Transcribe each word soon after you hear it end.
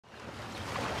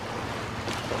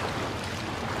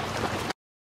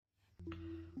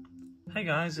Hey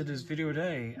guys, it is video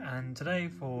day, and today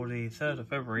for the 3rd of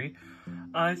February,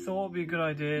 I thought it'd be a good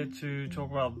idea to talk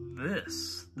about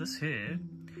this. This here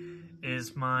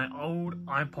is my old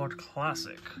iPod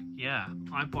Classic. Yeah,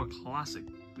 iPod Classic,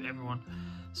 everyone.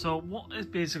 So what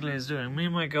it basically is doing, me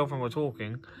and my girlfriend were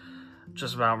talking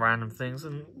just about random things,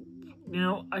 and you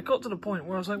know, I got to the point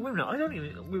where I was like, wait a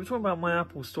minute, we were talking about my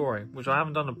Apple story, which I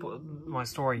haven't done my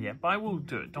story yet, but I will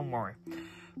do it, don't worry.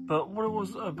 But what it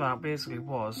was about basically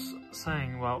was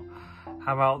saying about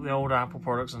how about the old Apple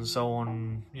products and so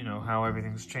on, you know, how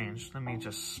everything's changed. Let me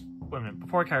just, wait a minute,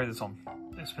 before I carry this on,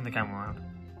 let's spin the camera around.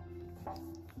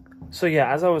 So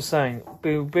yeah, as I was saying,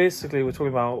 basically we're talking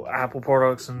about Apple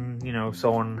products and, you know,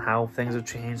 so on, how things have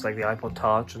changed, like the iPod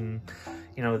Touch and,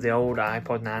 you know, the old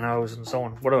iPod Nanos and so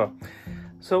on, whatever.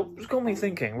 So it got me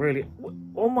thinking, really,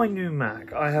 on my new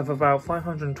Mac, I have about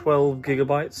 512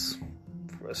 gigabytes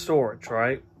storage,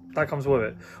 right? That comes with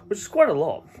it, which is quite a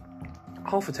lot,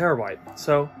 half a terabyte.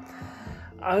 So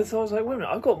I thought, I was like, wait a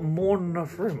minute, I've got more than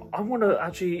enough room. I want to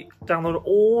actually download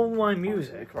all my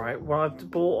music, right, what I've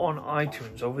bought on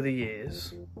iTunes over the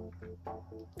years,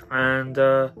 and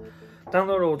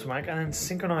download it all to Mac and then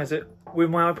synchronize it with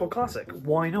my iPod Classic.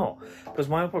 Why not? Because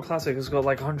my iPod Classic has got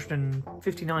like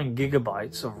 159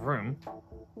 gigabytes of room.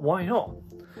 Why not?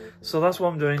 So that's what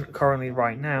I'm doing currently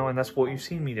right now, and that's what you've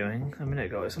seen me doing a minute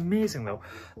ago. It's amazing though.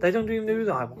 They don't even do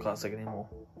the iPod Classic anymore.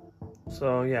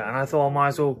 So yeah, and I thought I might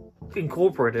as well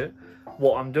incorporate it,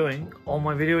 what I'm doing, on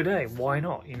my video day. Why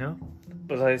not, you know?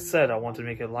 But as I said, I wanted to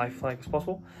make it lifelike as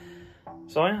possible.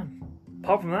 So I am.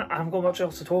 Apart from that, I haven't got much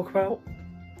else to talk about.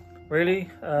 Really.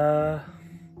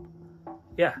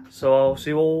 Yeah, so I'll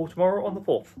see you all tomorrow on the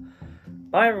 4th.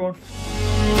 Bye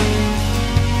everyone.